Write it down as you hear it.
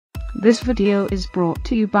This video is brought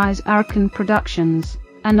to you by Zarrakan Productions,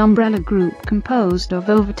 an umbrella group composed of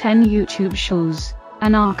over 10 YouTube shows,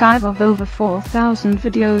 an archive of over 4,000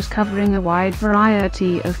 videos covering a wide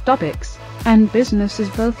variety of topics and businesses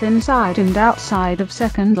both inside and outside of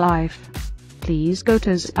Second Life. Please go to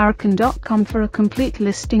zarrakan.com for a complete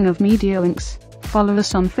listing of media links. Follow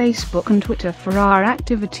us on Facebook and Twitter for our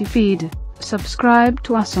activity feed. Subscribe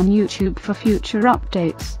to us on YouTube for future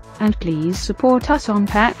updates, and please support us on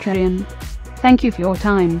Patreon. Thank you for your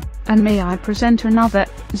time, and may I present another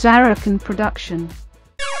Zarrakan production.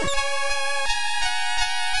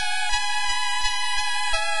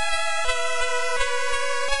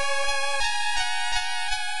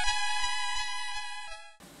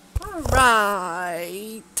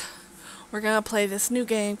 Alright, we're gonna play this new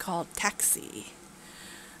game called Taxi.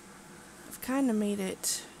 I've kind of made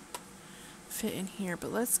it fit in here,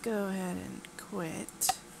 but let's go ahead and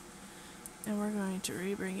quit, and we're going to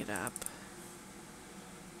re-bring it up.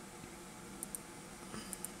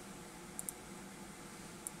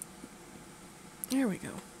 There we go.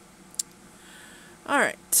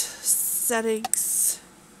 Alright, settings.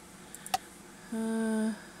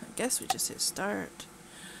 I guess we just hit start.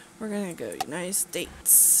 We're gonna go United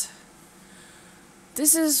States.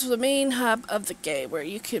 This is the main hub of the game, where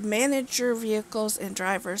you can manage your vehicles and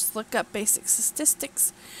drivers, look up basic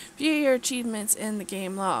statistics, view your achievements in the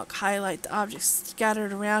game log, highlight the objects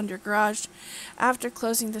scattered around your garage after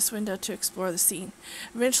closing this window to explore the scene.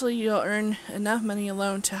 Eventually you'll earn enough money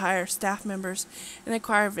alone to hire staff members and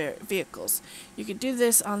acquire vehicles. You can do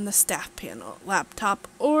this on the staff panel, laptop,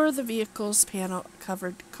 or the vehicles panel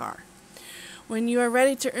covered car. When you are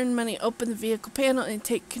ready to earn money, open the vehicle panel and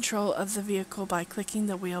take control of the vehicle by clicking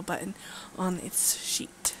the wheel button on its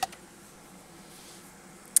sheet.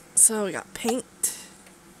 So we got paint.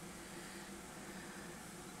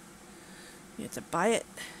 You have to buy it.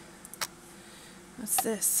 What's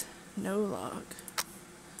this? No log.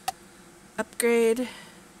 Upgrade.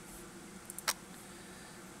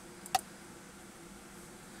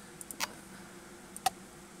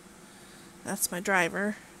 That's my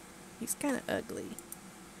driver. He's kind of ugly.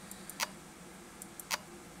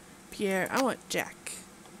 Pierre. I want Jack.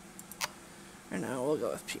 Or no, we'll go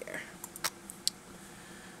with Pierre.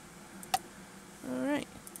 Alright.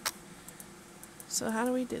 So how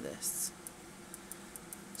do we do this?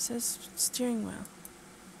 It says steering wheel.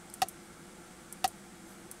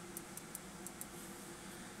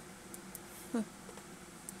 Huh.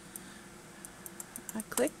 I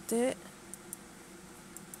clicked it.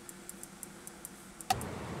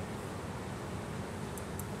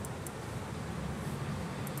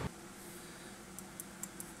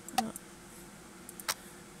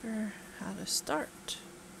 How to start.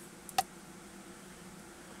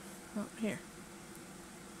 Oh, here.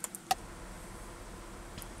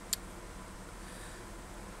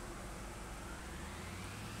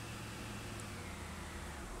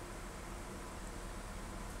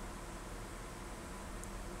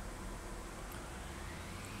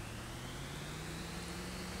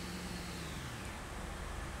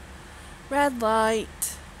 Red light.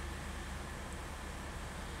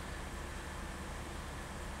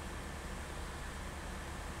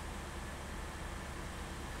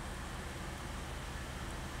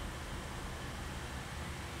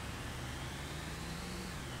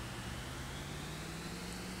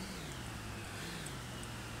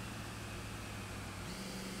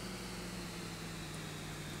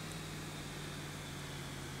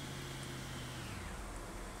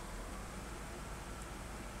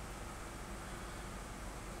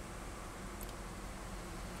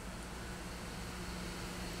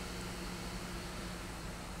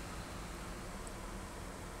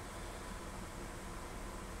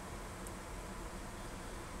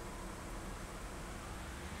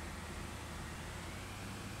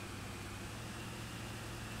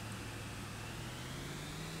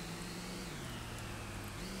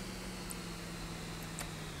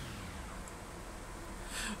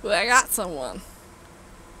 Well, I got someone.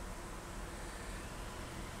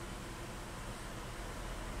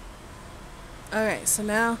 Okay, so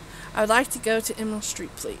now I would like to go to Emerald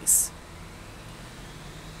Street, please.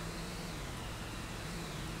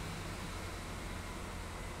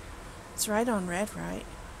 It's right on red, right?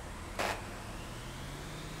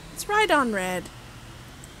 It's right on red.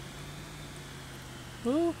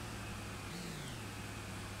 Ooh.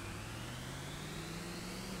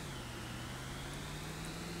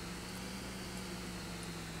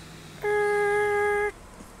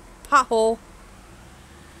 Pothole.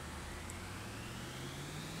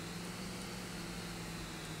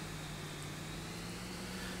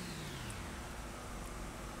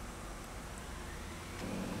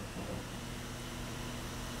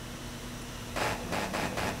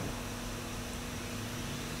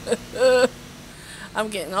 I'm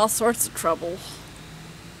getting all sorts of trouble.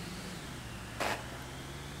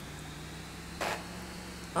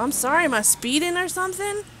 I'm sorry, am I speeding or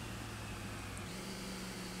something?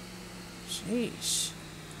 Sheesh.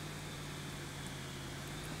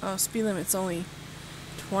 Oh, speed limit's only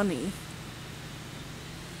 20.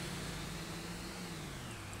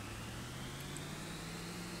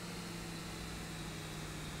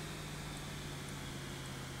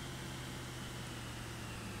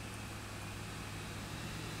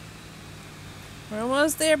 We're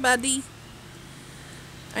almost there, buddy.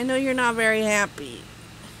 I know you're not very happy.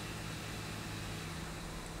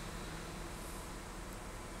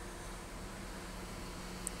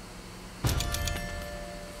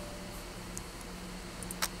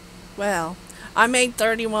 Well, I made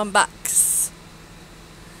 31 bucks.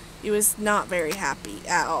 He was not very happy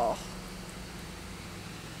at all.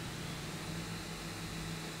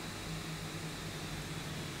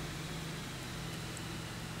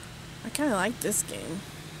 I kind of like this game.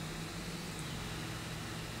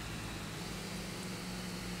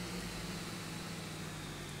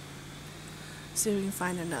 See if we can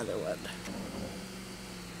find another one.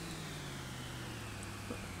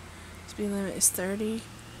 Speed limit is 30.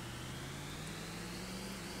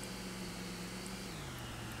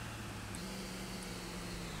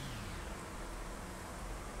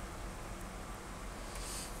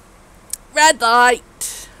 Red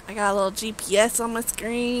light. I got a little GPS on my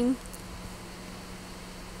screen.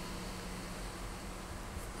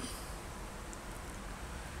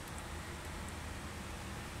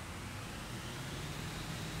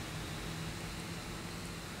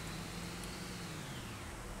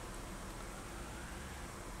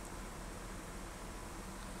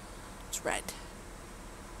 It's red.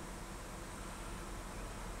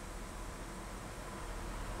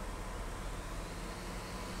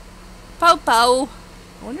 Popo.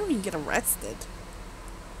 I wonder if we can get arrested.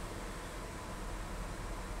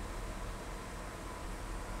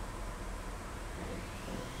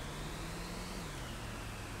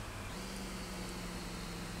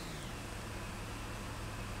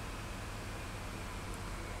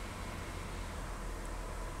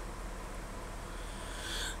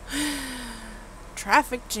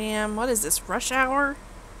 Traffic jam. What is this, rush hour?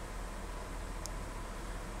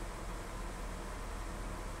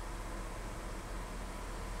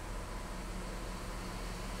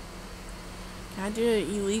 Can I do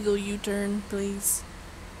an illegal U-turn, please?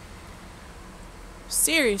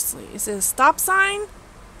 Seriously, is it a stop sign?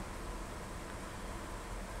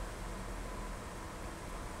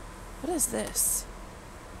 What is this?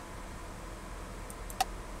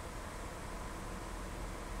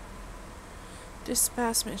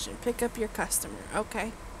 Dispatch mission. Pick up your customer.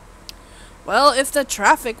 Okay. Well, if the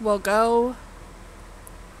traffic will go.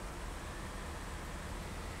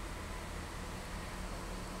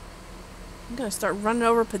 I'm gonna start running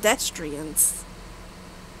over pedestrians.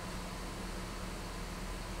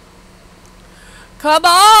 Come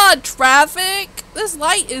on, traffic! This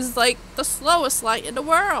light is like the slowest light in the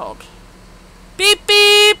world. Beep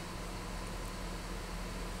beep!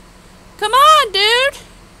 Come on, dude!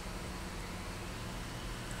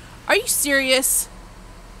 Are you serious?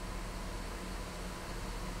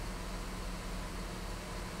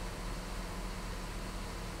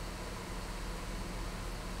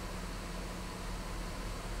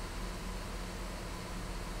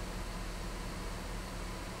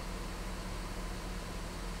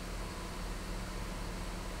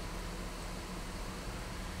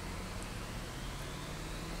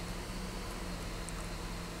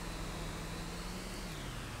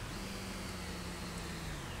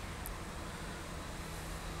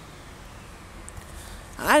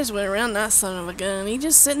 I just went around that son of a gun. He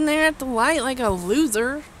just sitting there at the light like a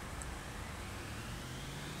loser.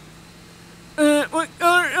 What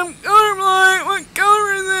color? I'm colorblind. What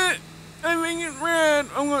color is it? I think it's red.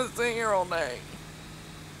 I'm gonna stay here all day.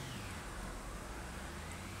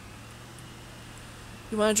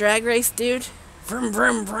 You want a drag race, dude? Vroom,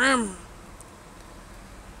 vroom, vroom.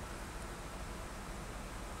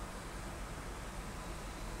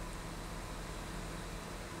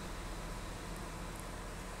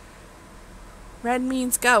 Red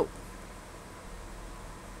means go.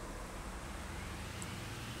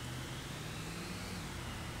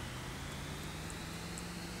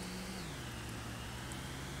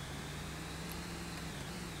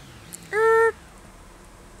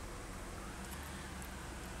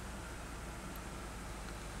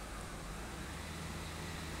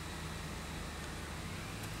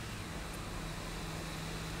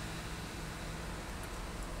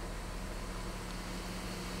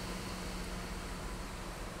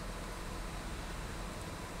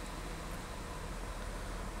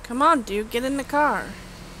 Come on, dude, get in the car.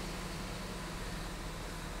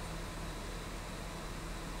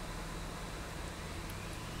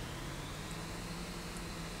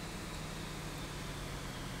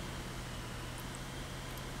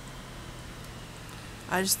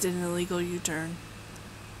 I just did an illegal U-turn.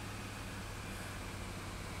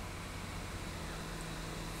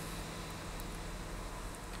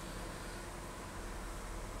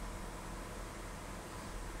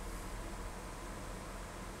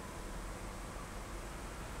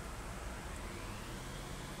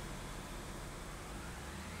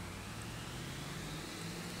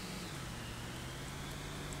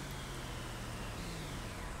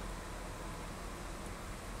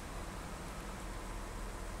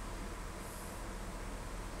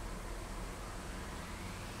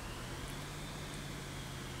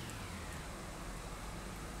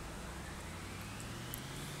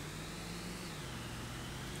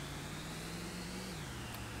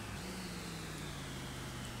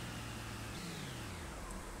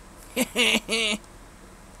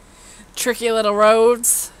 Tricky little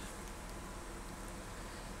roads.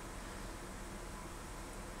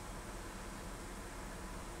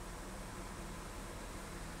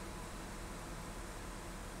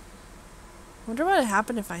 Wonder what would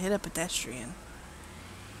happen if I hit a pedestrian.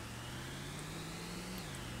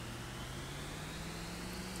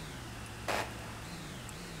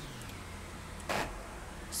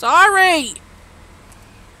 Sorry!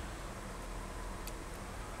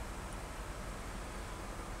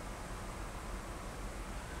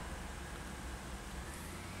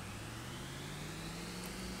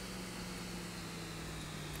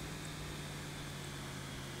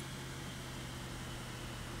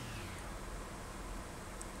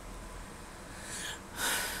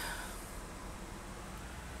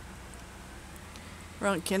 We're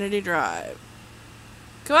on Kennedy Drive.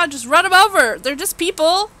 Come on, just run them over. They're just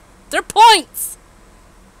people. They're points.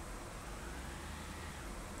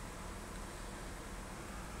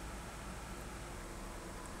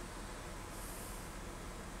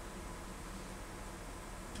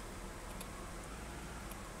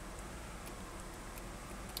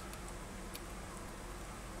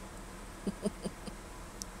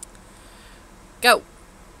 Go.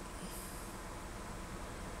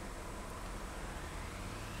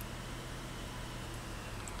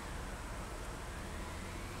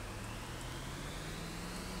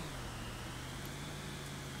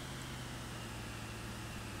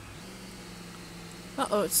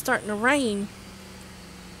 Uh-oh, it's starting to rain.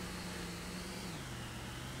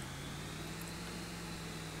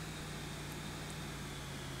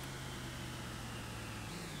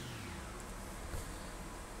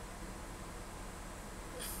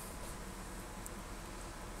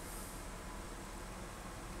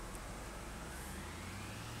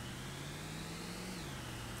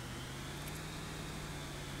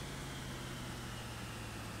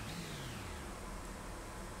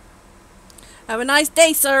 Have a nice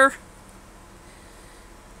day, sir.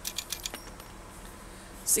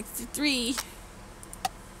 63.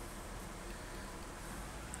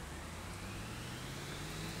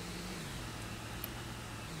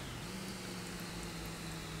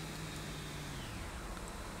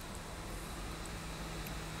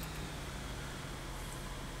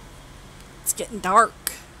 It's getting dark.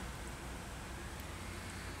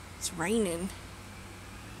 It's raining.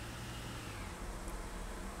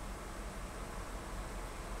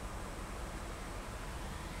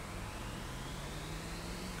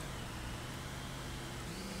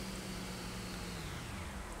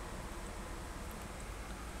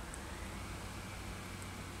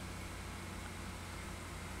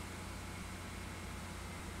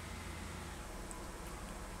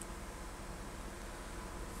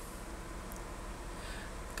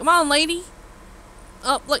 Come on, lady.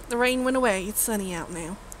 Oh, look, the rain went away. It's sunny out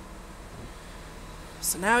now.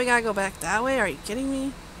 So now we gotta go back that way? Are you kidding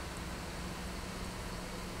me?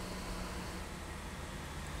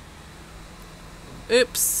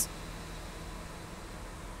 Oops.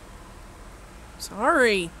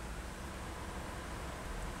 Sorry.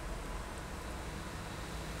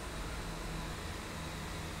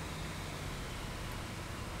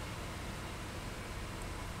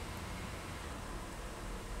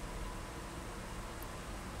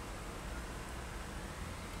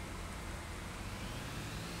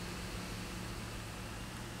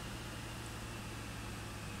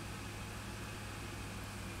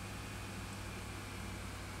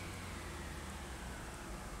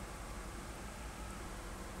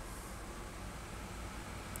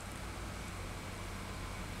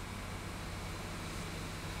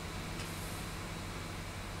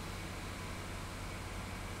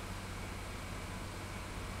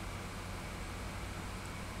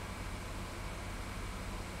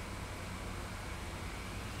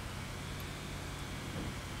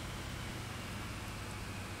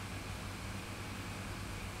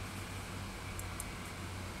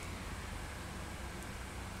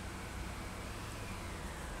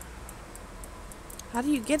 How do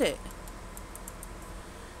you get it?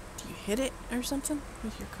 Do you hit it or something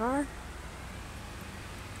with your car?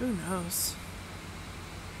 Who knows?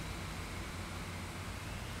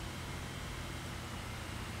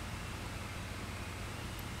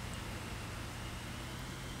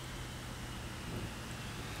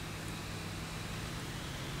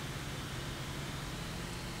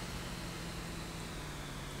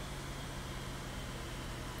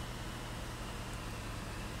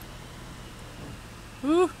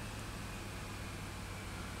 Ooh.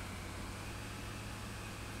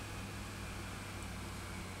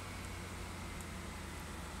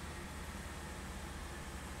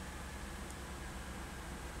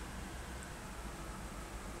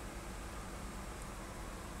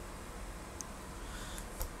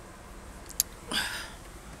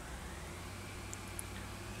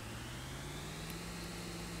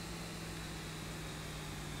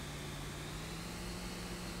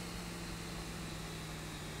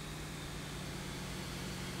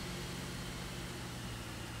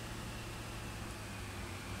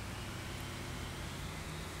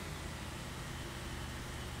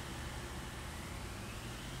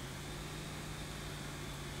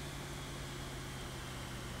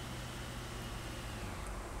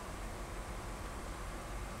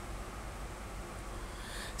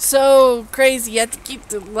 So crazy, you have to keep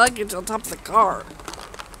the luggage on top of the car.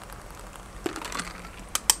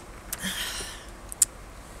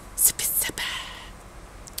 Sippy sip.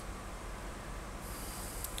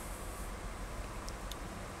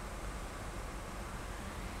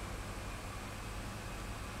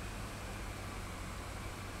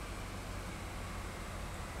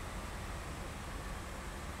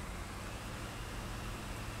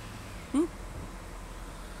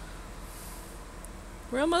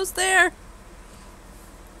 We're almost there.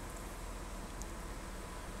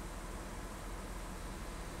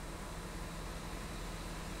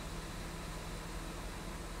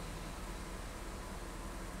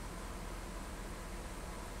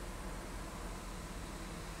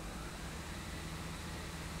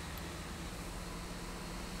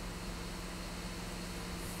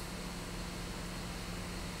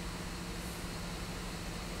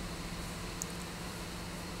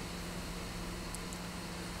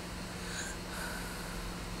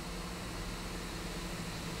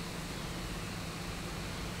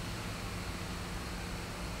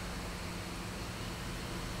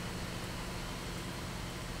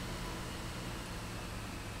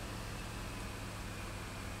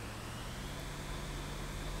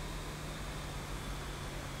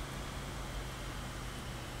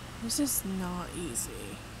 This is not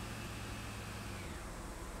easy.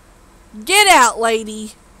 Get out,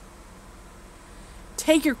 lady!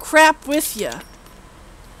 Take your crap with you.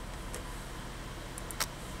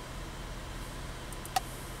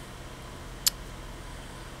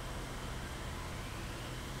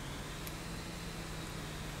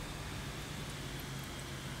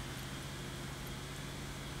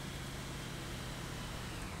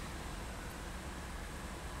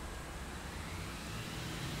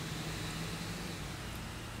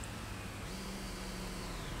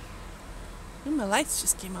 Ooh, my lights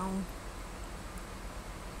just came on.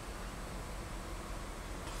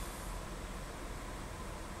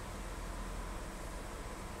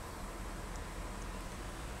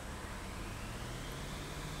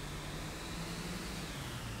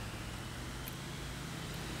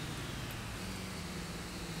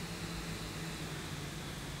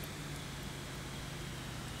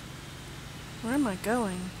 Where am I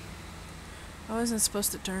going? I wasn't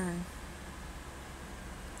supposed to turn.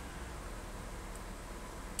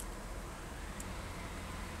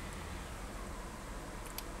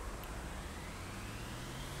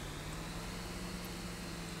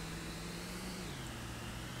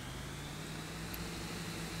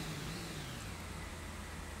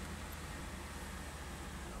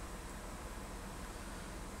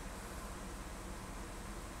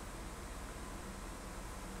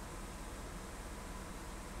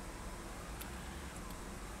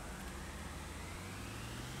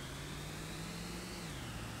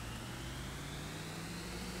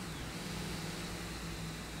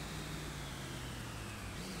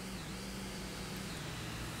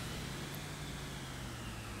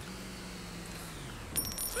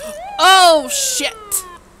 Oh, shit!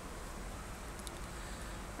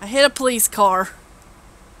 I hit a police car.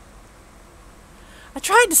 I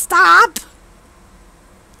tried to stop!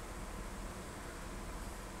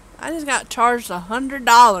 I just got charged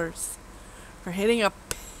 $100 for hitting a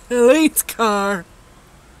police car.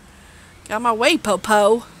 Got my way,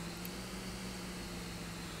 po-po.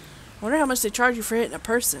 Wonder how much they charge you for hitting a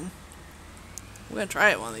person. We're gonna try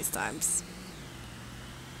it one of these times.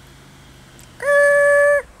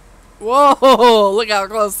 Whoa, look how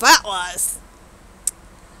close that was.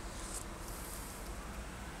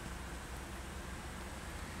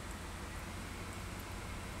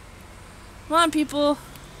 Come on, people.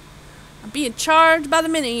 I'm being charged by the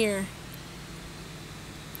minute here.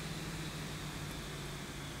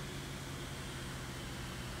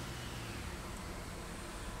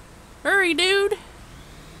 Hurry, dude.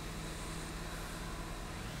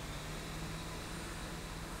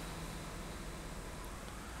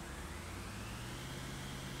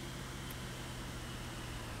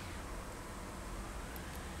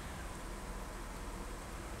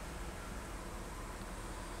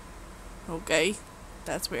 Okay,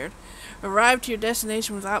 that's weird. Arrive to your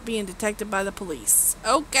destination without being detected by the police.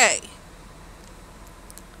 Okay.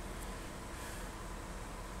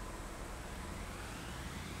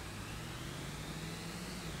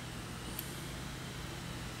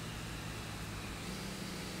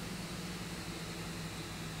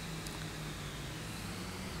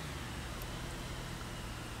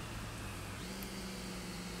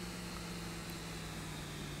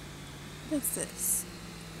 What's this?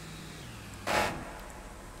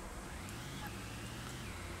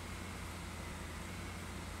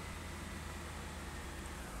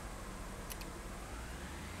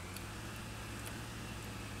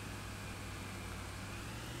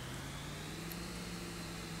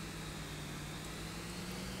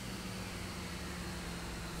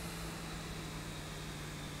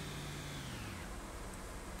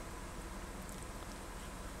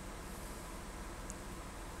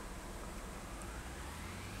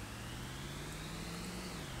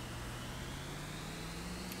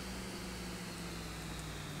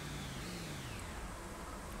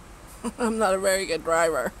 I'm not a very good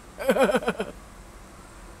driver.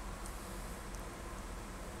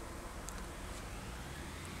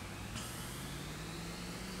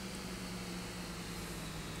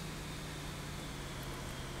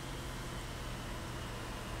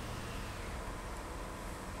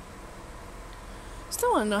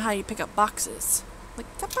 Still want to know how you pick up boxes.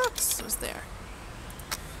 Like, that box was there.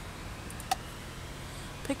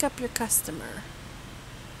 Pick up your customer.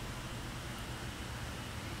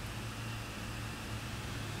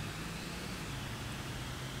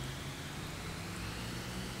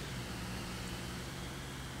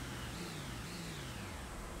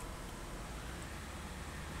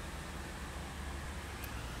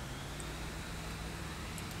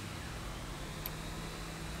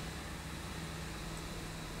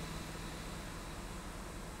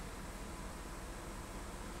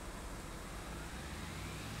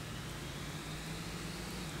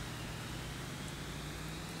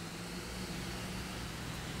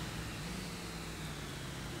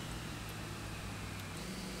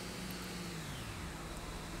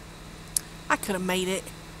 I could have made it.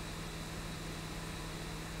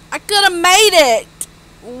 I could have made it!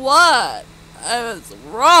 What is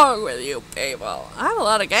wrong with you people? I have a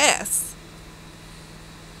lot of gas.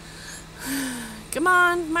 Come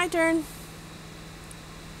on, my turn.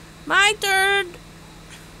 My turn!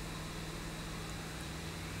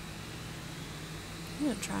 I'm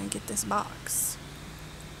gonna try and get this box.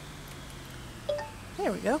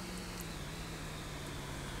 There we go.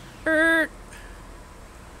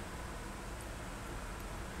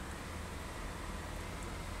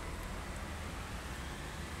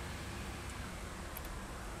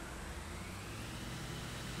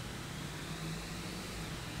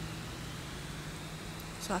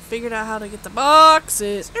 So I figured out how to get the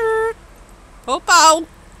boxes. Pop out.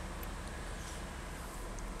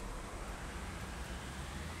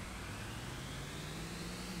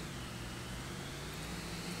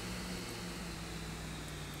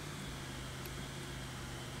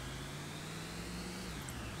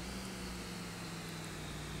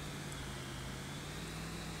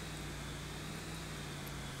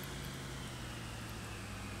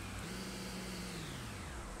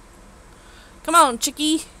 Come on,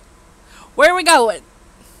 chickie. Where are we going?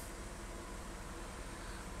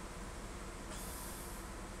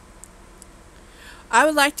 I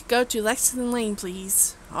would like to go to Lexington Lane,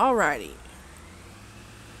 please. Alrighty.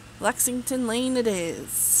 Lexington Lane it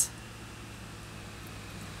is.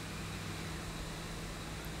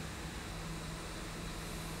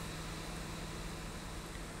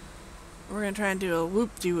 We're gonna try and do a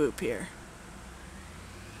whoop-de-whoop here.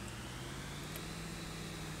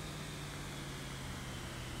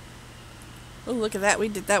 Oh, look at that. We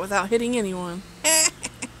did that without hitting anyone.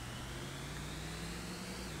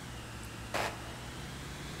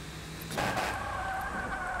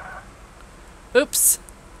 Oops.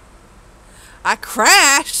 I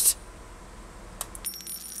crashed.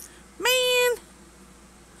 Man.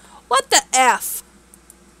 What the F?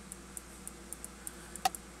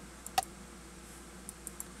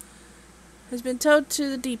 has been towed to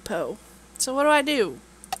the depot. So what do I do?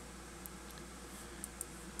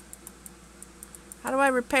 How do I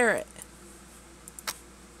repair it?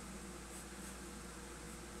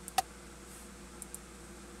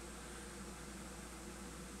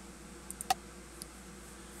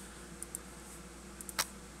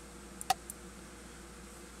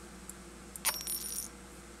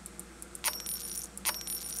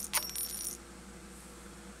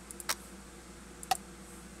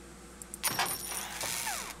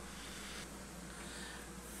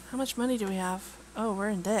 How much money do we have? Oh, we're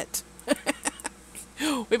in debt.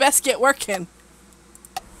 We best get working.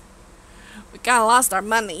 We kinda lost our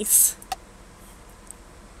monies.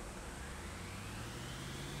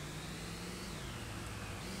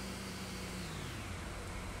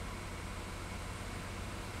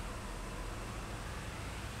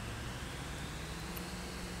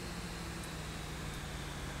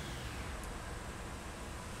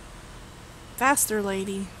 Faster,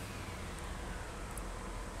 lady.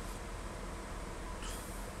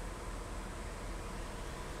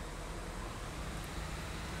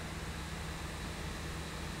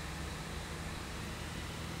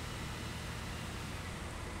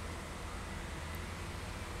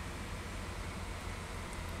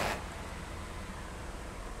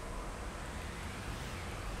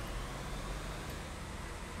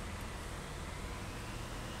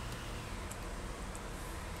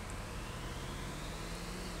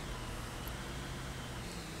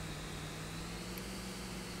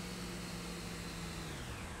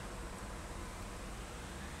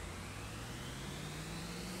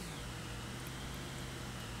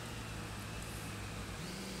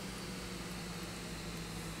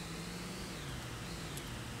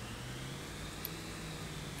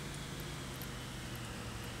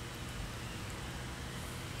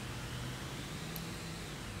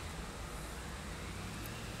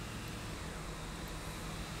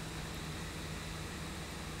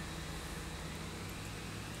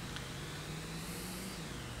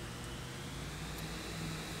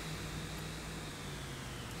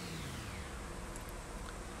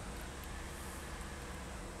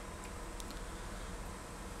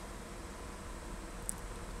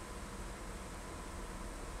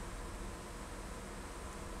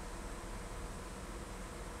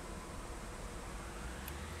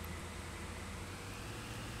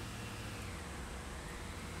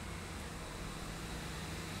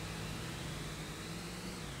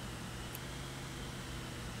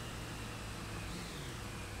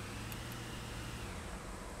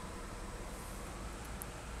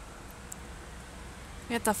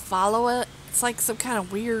 We have to follow it. It's like some kind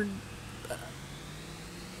of weird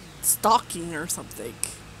stalking or something.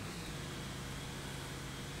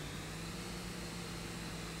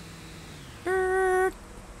 I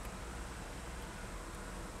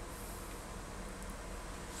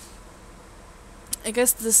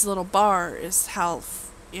guess this little bar is how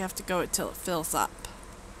you have to go until it fills up.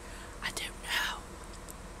 I don't know.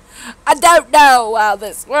 I don't know how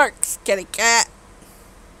this works, kitty cat.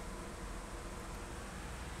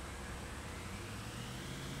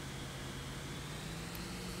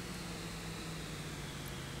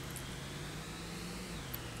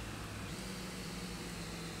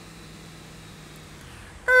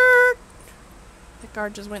 The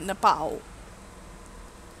car just went in the bowl.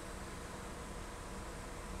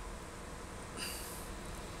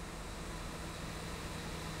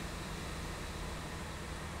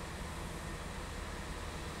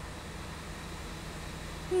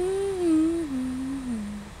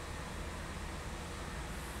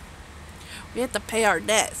 We have to pay our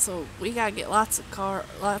debt, so we gotta get lots of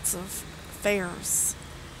fares.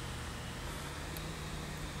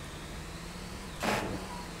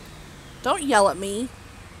 Don't yell at me.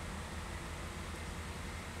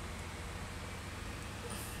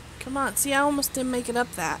 Come on, see, I almost didn't make it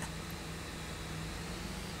up that.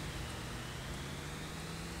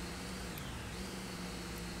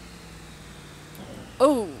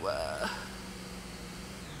 Oh,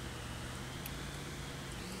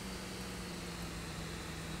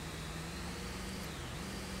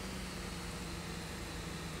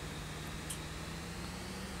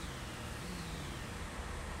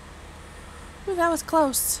 Ooh, that was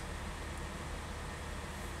close.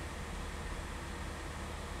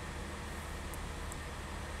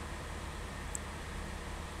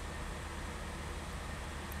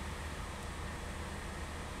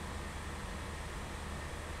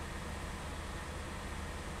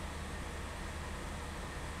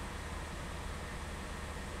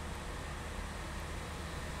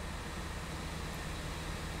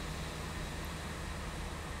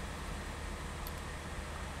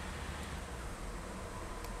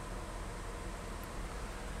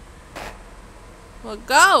 Well,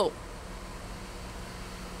 go!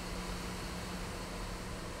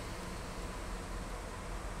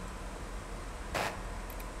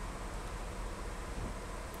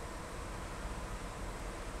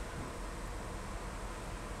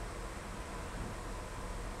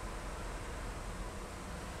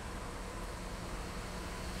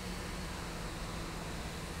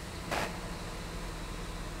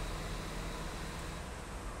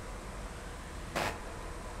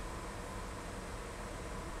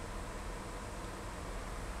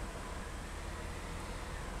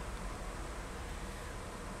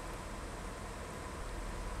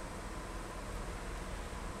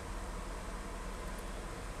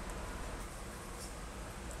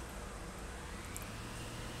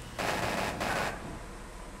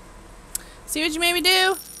 See what you made me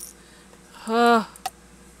do? Now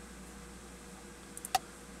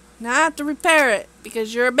I have to repair it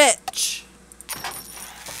because you're a bitch.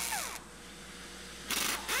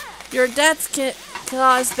 Your debts can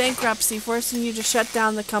cause bankruptcy, forcing you to shut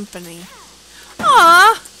down the company.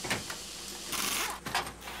 Aww.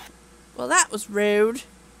 Well, that was rude.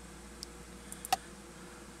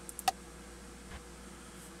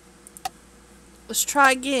 Let's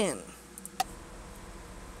try again.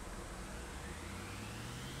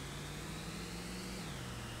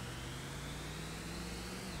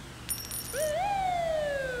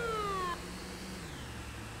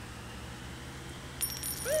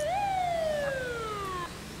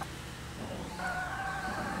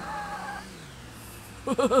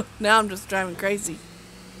 Now I'm just driving crazy.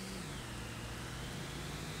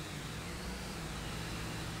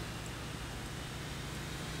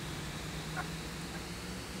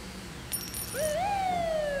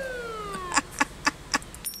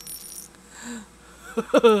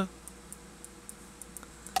 I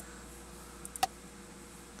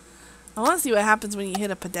want to see what happens when you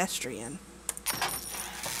hit a pedestrian.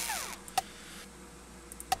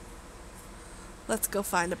 Let's go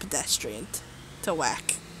find a pedestrian to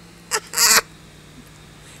whack.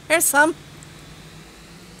 Here's some.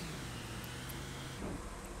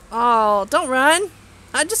 Oh, don't run.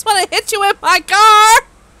 I just want to hit you with my car.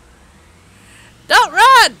 Don't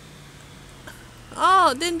run.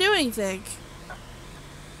 Oh, it didn't do anything.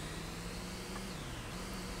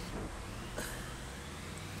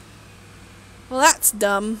 Well, that's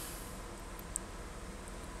dumb.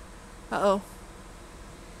 Uh-oh.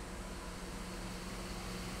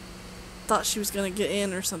 Thought she was gonna get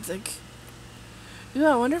in or something. Ooh,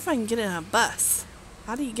 I wonder if I can get in a bus.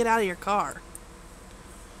 How do you get out of your car?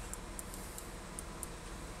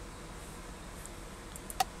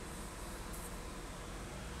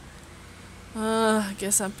 I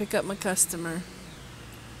guess I'll pick up my customer.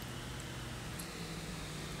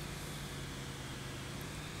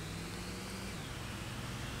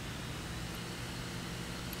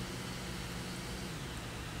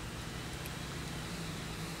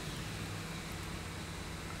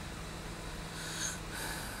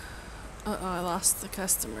 Uh-oh, I lost the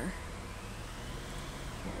customer.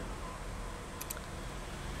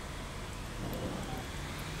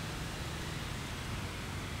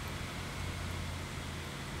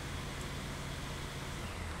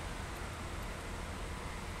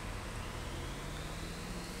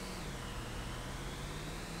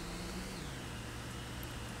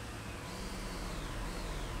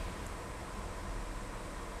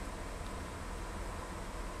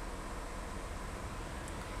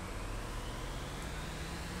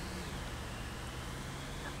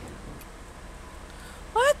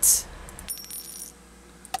 What?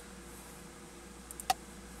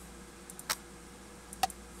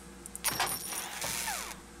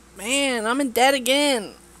 Man, I'm in debt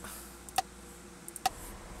again.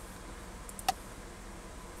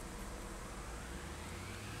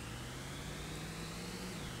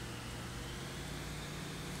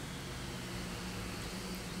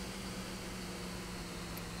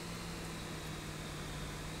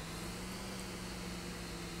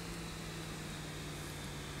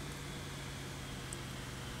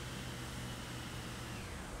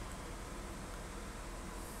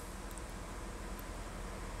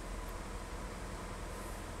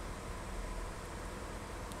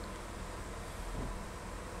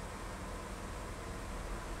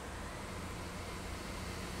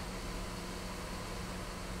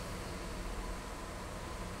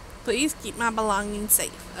 Please keep my belongings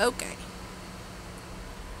safe. Okay.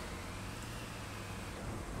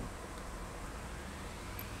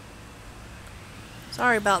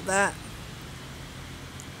 Sorry about that.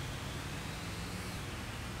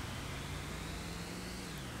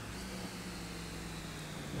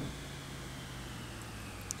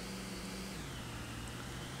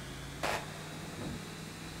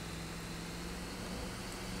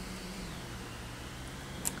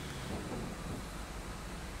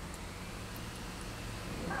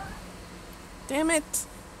 Damn it.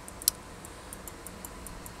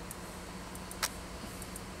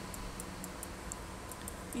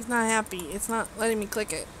 He's not happy. It's not letting me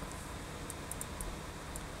click it.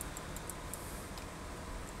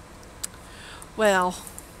 Well,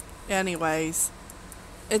 anyways,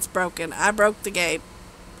 it's broken. I broke the game.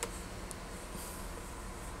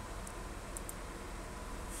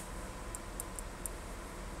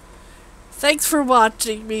 Thanks for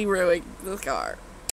watching me ruin the car.